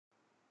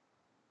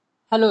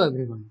Hello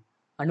everyone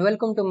and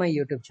welcome to my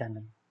YouTube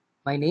channel.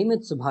 My name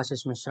is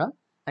Subhashish Mishra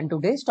and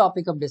today's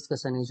topic of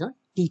discussion is on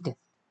t-test.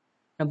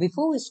 Now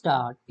before we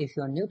start, if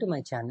you are new to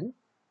my channel,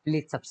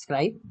 please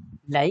subscribe,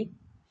 like,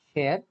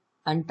 share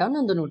and turn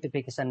on the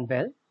notification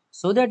bell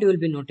so that you will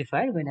be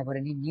notified whenever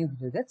any new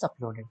video gets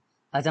uploaded,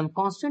 as I'm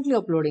constantly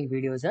uploading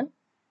videos on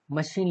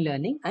machine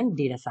learning and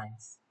data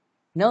science.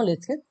 Now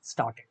let's get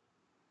started.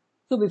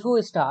 So before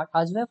we start,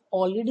 as we have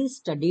already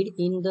studied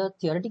in the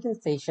theoretical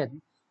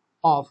session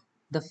of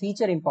the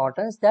feature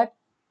importance, that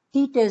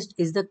t-test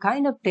is the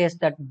kind of test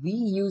that we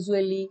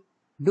usually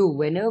do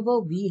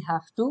whenever we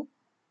have to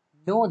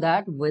know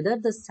that whether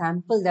the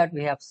sample that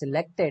we have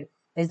selected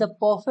is the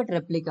perfect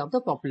replica of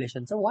the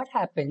population. So what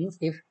happens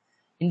if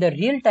in the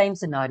real time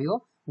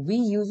scenario, we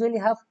usually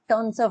have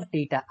tons of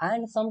data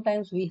and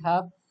sometimes we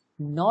have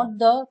not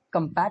the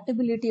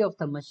compatibility of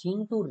the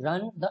machine to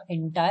run the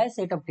entire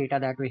set of data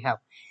that we have.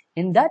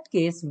 In that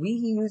case, we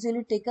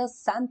usually take a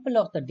sample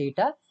of the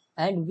data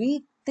and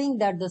we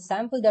think that the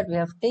sample that we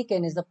have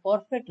taken is the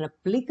perfect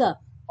replica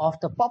of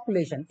the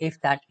population.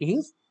 If that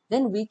is,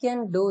 then we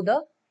can do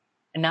the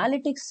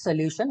analytics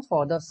solution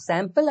for the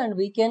sample and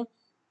we can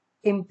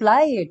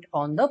imply it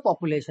on the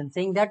population,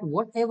 saying that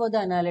whatever the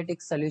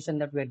analytics solution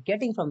that we're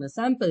getting from the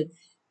sample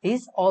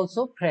is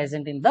also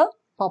present in the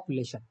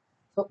population.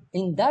 So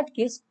in that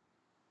case,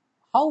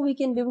 how we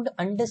can be able to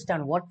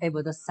understand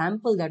whatever the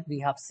sample that we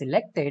have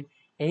selected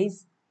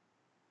is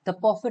the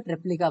perfect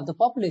replica of the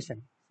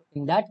population.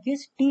 In that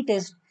case,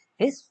 t-test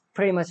is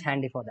pretty much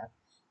handy for that.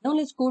 Now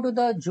let's go to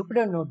the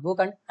Jupyter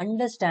notebook and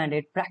understand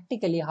it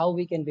practically how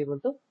we can be able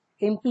to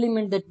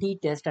implement the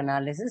t-test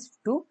analysis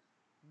to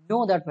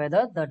know that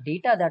whether the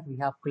data that we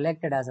have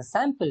collected as a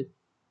sample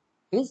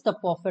is the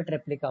perfect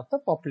replica of the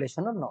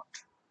population or not.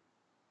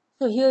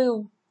 So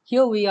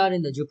here we are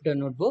in the Jupyter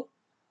notebook.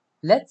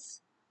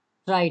 Let's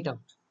try it out.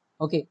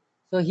 Okay,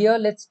 so here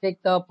let's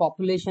take the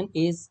population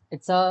is,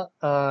 it's a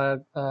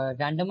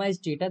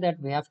randomized data that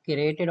we have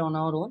created on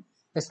our own.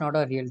 It's not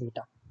a real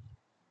data.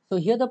 So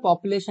here the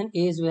population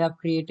age we have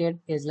created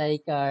is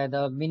like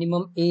the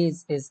minimum age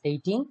is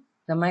 18,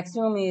 the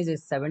maximum age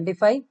is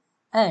 75,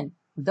 and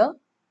the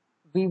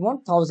we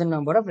want 1000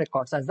 number of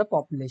records as the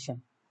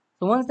population.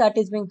 So once that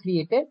is being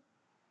created,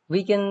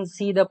 we can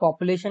see the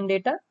population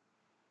data.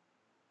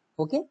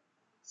 Okay,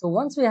 so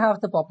once we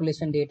have the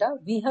population data,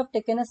 we have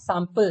taken a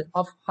sample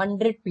of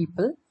 100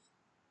 people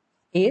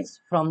age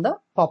from the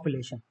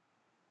population.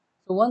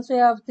 So once we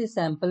have the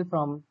sample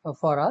from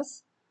for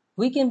us,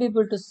 we can be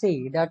able to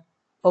say that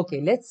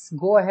okay, let's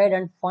go ahead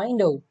and find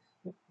out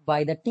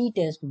by the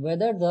t-test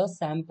whether the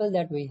sample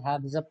that we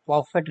have is a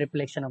perfect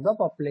reflection of the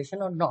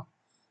population or not.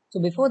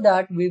 So before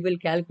that, we will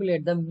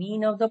calculate the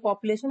mean of the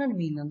population and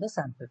mean of the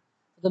sample.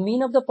 The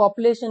mean of the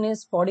population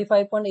is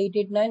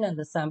 45.889 and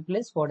the sample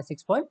is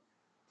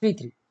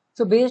 46.33.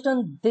 So based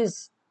on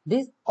this,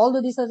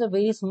 although this has a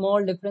very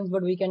small difference,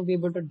 but we can be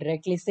able to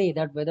directly say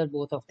that whether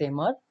both of them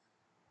are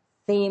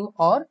same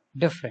or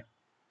different.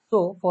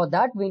 So for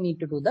that, we need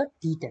to do the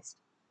t-test.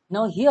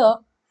 Now here,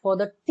 for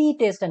the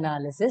t-test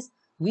analysis,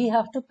 we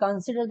have to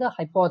consider the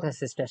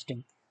hypothesis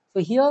testing.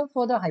 So here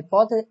for the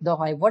hypothesis,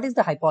 what is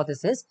the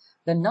hypothesis?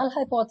 The null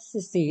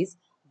hypothesis says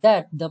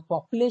that the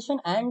population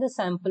and the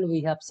sample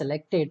we have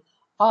selected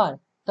are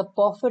the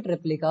perfect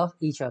replica of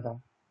each other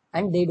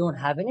and they don't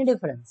have any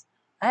difference.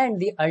 And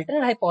the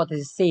alternate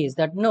hypothesis says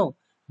that no,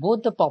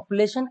 both the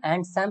population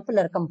and sample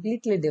are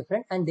completely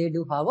different and they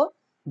do have a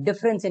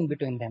difference in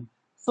between them.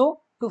 So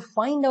to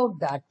find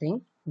out that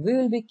thing, we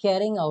will be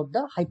carrying out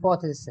the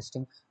hypothesis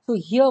testing. So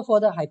here for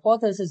the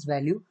hypothesis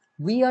value,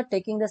 we are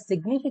taking the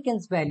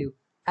significance value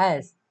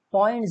as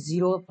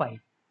 0.05.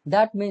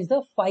 That means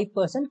the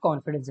 5%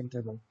 confidence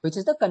interval, which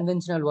is the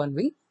conventional one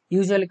we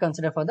usually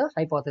consider for the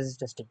hypothesis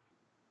testing.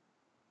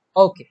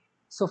 Okay,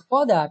 so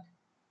for that,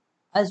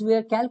 as we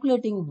are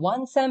calculating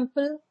one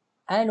sample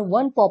and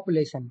one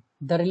population,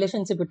 the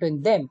relationship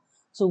between them,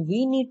 so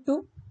we need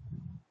to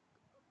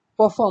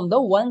perform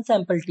the one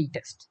sample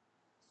t-test.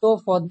 So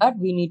for that,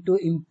 we need to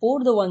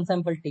import the one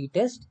sample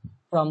t-test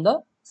from the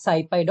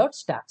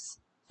scipy.stats.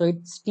 So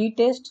it's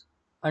t-test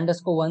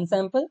underscore one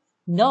sample.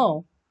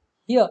 Now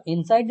here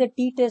inside the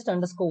t-test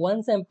underscore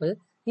one sample,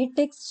 it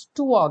takes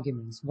two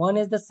arguments. One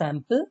is the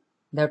sample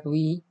that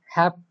we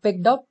have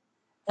picked up,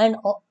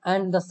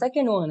 and the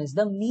second one is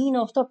the mean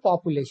of the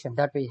population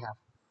that we have.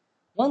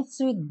 Once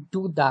we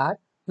do that,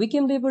 we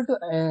can be able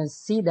to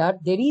see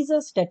that there is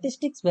a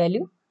statistics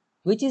value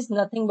which is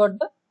nothing but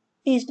the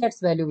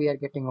t-stats value we are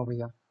getting over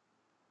here,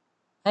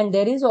 and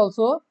there is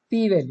also a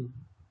p-value.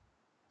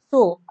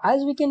 So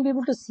as we can be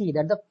able to see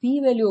that the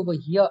p-value over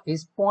here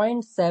is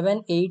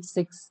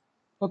 0.786,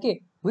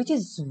 okay, which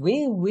is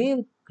way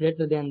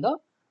greater than the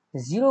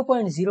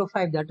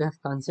 0.05 that we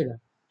have considered.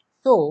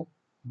 So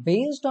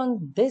based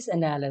on this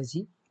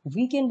analogy,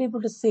 we can be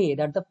able to say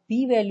that the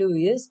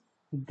p-value is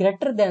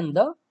greater than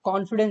the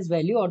confidence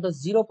value or the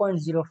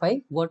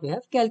 0.05 what we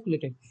have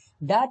calculated.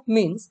 That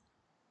means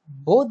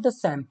both the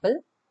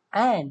sample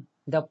and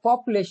the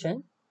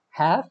population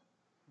have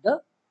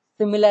the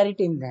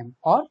similarity in them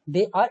or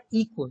they are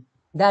equal.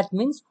 That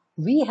means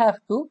we have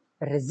to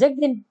reject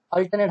the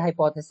alternate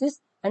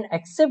hypothesis and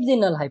accept the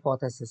null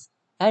hypothesis.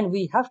 And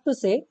we have to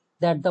say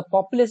that the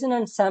population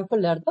and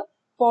sample are the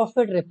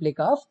perfect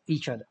replica of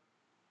each other.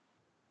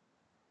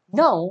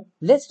 Now,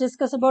 let's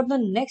discuss about the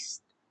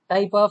next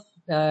type of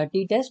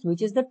t-test,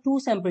 which is the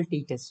two-sample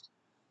t-test.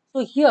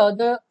 So here,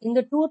 in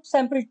the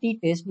two-sample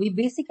t-test, we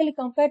basically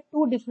compare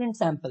two different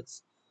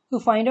samples to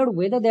find out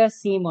whether they are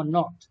same or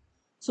not.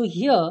 So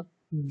here,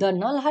 the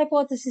null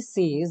hypothesis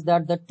says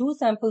that the two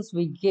samples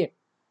we get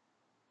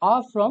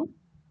are from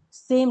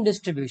same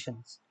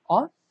distributions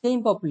or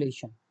same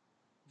population.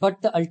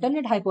 But the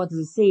alternate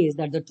hypothesis says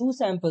that the two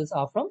samples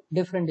are from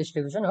different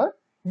distribution or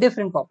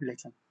different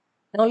population.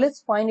 Now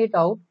let's find it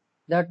out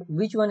that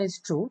which one is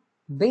true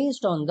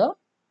based on the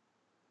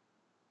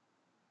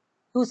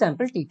two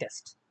sample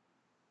t-test.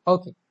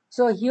 Okay,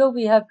 so here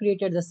we have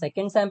created the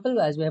second sample,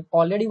 as we have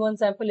already one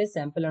sample is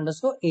sample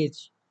underscore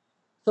age.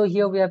 So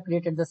here we have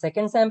created the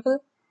second sample,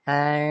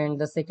 and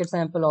the second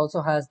sample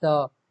also has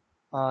the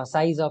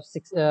size of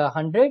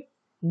 600.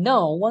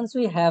 Now once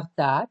we have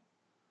that,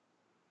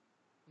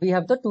 we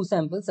have the two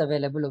samples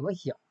available over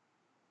here.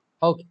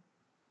 Okay,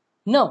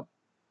 now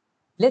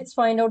let's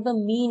find out the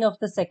mean of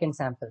the second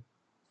sample.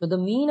 So the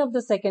mean of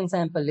the second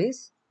sample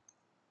is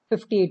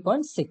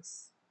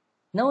 58.6.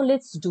 Now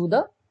let's do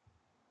the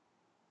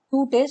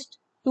two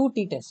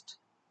t-test.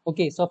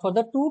 Okay, so for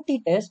the two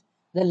t-test,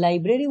 the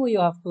library we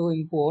have to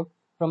import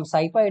from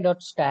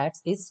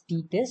scipy.stats is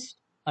t-test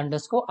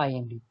underscore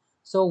ind.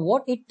 So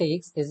what it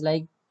takes is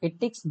like, it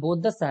takes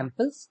both the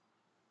samples,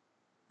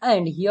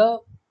 and here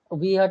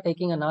we are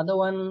taking another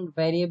one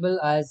variable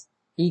as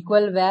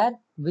equal var,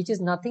 which is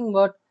nothing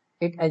but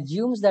it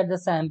assumes that the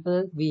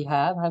sample we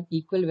have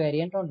equal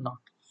variant or not.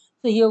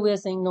 So here we are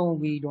saying no,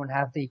 we don't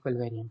have the equal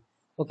variant.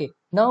 Okay,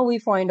 now we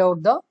find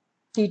out the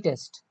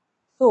t-test.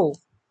 So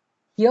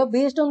here,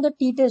 based on the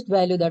t-test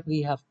value that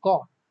we have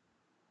got,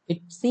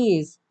 it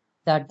says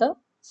that the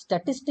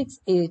statistics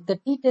is, the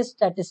t-test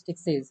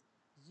statistics is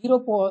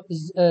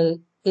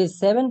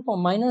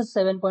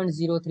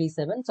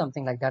 7.037,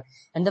 something like that,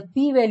 and the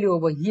p-value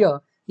over here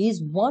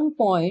is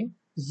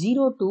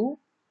 1.02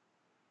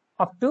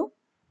 up to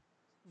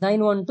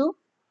 912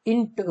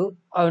 into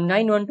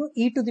 912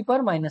 e to the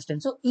power minus 10.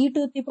 So e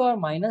to the power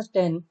minus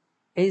 10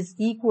 is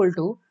equal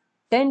to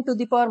 10 to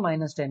the power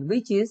minus 10,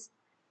 which is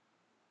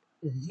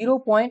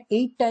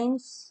 0.8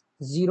 times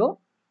 0,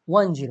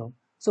 10.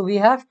 So we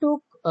have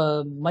to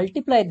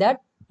multiply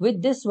that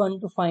with this one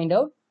to find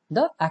out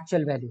the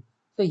actual value.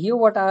 So here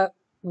what I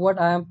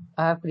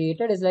have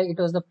created is like, it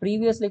was the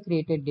previously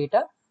created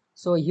data.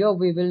 So here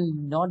we will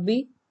not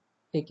be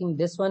taking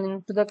this one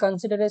into the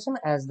consideration,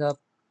 as the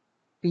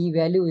p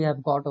value we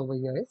have got over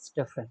here is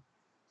different.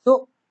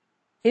 So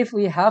if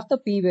we have the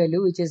p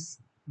value, which is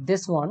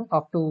this one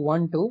up to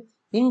 12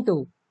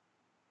 into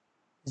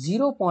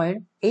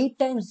 0.8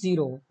 times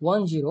 0,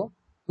 10,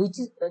 which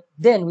is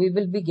then we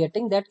will be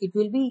getting that it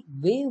will be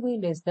way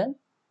less than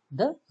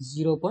the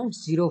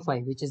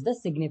 0.05, which is the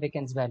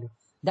significance value.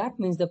 That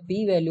means the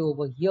p value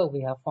over here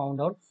we have found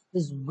out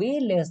is way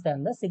less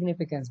than the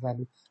significance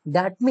value.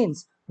 That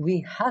means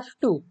we have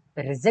to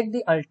reject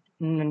the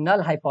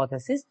null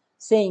hypothesis,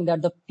 saying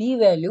that the p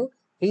value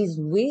is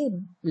way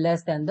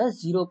less than the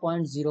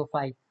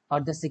 0.05 or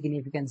the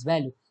significance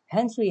value.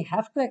 Hence we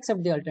have to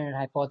accept the alternate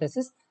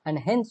hypothesis, and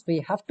hence we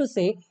have to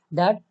say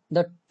that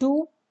the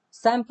two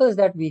samples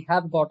that we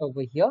have got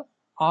over here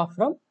are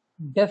from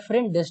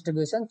different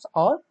distributions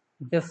or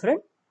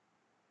different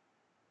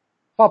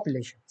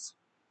populations.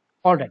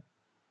 Alright,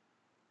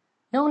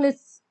 now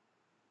let's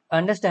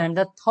understand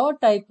the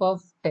third type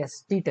of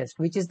t-test,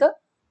 which is the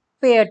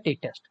pair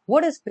t-test.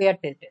 What is pair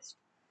t-test?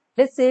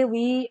 Let's say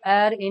we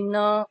are in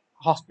a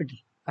hospital,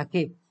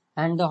 okay,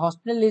 and the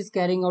hospital is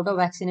carrying out a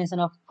vaccination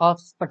of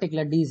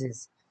particular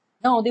disease.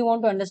 Now they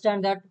want to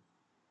understand that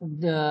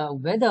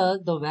whether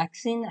the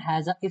vaccine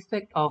has an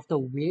effect of the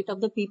weight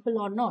of the people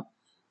or not.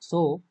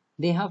 So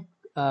they have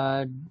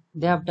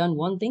done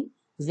one thing,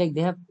 is like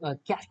they have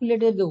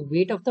calculated the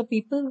weight of the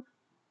people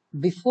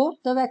before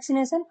the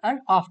vaccination and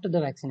after the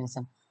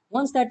vaccination.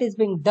 Once that is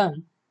being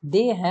done,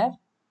 they have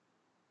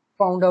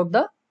found out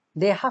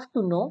they have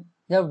to know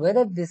that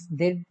whether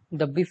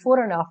the before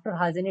and after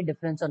has any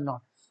difference or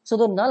not. So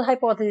the null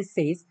hypothesis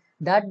says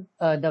that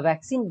the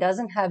vaccine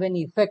doesn't have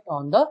any effect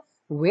on the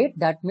weight.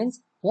 That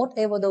means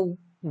whatever the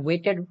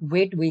weight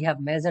we have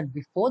measured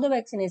before the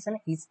vaccination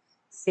is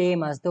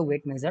same as the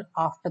weight measured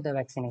after the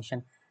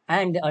vaccination.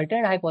 And the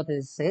alternate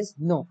hypothesis says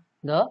no,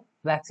 the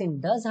vaccine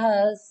does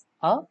has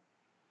a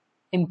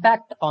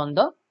impact on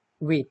the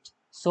weight.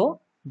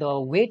 So the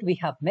weight we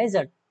have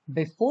measured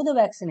before the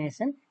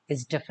vaccination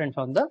is different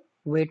from the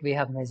weight we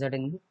have measured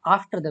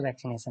after the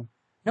vaccination.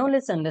 Now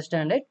let's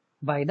understand it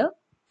by the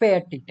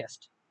pair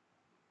t-test.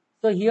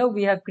 So here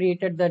we have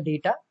created the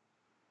data,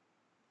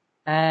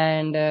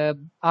 and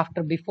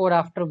before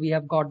after we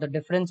have got the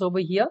difference over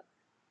here.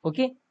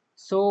 Okay,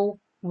 so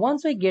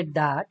once we get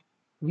that,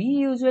 we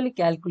usually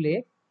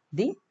calculate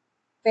the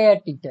pair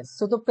t-test.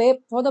 So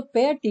for the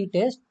pair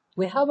t-test,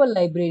 we have a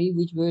library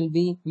which we will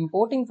be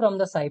importing from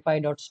the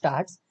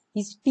scipy.stats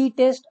is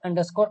t-test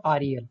underscore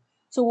rel.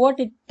 So what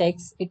it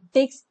takes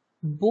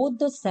both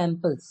the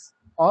samples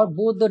or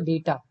both the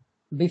data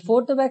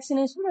before the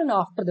vaccination and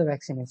after the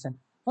vaccination.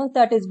 Once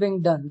that is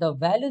being done, the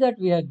value that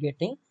we are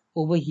getting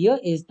over here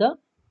is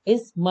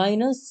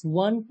minus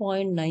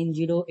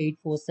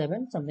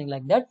 1.90847, something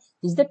like that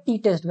is the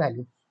t-test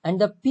value,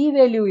 and the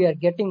p-value we are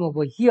getting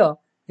over here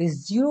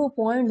is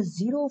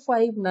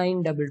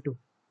 0.05922.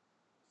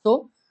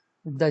 So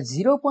the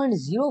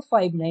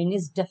 0.059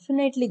 is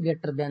definitely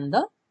greater than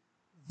the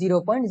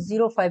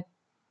 0.05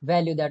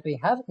 value that we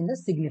have in the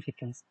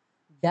significance.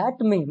 That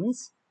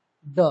means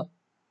the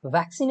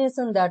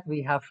vaccination that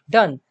we have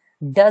done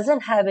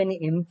doesn't have any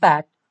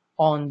impact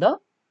on the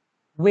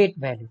weight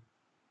value.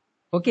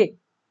 Okay,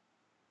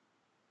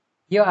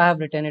 here I have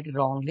written it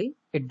wrongly.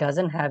 It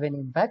doesn't have any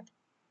impact.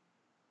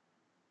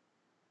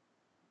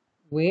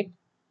 Weight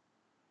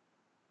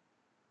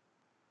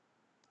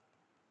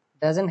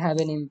doesn't have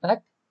any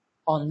impact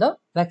on the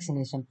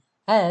vaccination,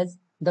 as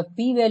the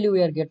p-value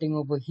we are getting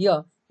over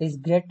here is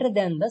greater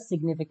than the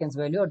significance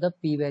value or the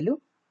p-value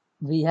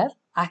we have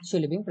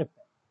actually been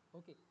prepared.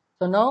 Okay,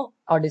 so now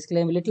our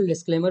little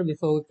disclaimer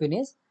before we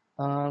finish,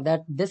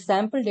 that this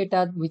sample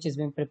data which is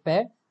being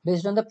prepared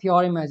based on the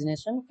pure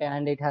imagination,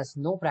 and it has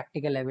no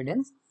practical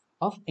evidence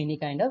of any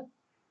kind of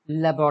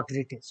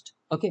laboratory test.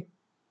 Okay,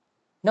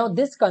 now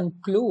this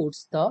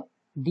concludes the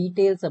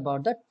details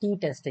about the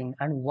t-testing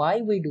and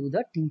why we do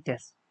the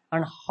t-test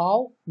and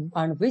how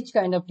and which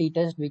kind of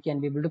t-test we can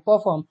be able to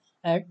perform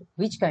at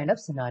which kind of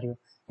scenario.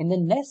 In the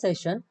next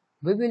session,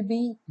 we will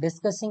be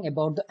discussing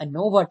about the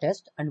ANOVA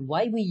test and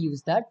why we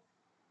use that.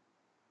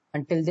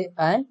 Until the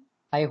end,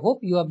 I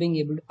hope you are being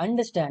able to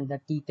understand the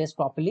t-test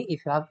properly.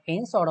 If you have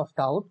any sort of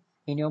doubt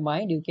in your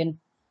mind, you can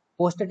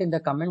post it in the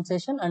comment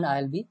section and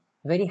I'll be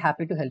very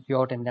happy to help you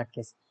out in that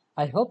case.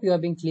 I hope you are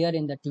being clear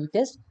in the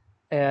t-test.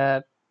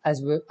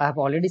 As I have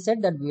already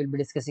said that we will be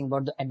discussing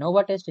about the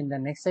ANOVA test in the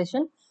next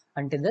session.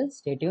 Until then,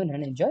 stay tuned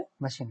and enjoy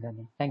machine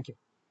learning. Thank you.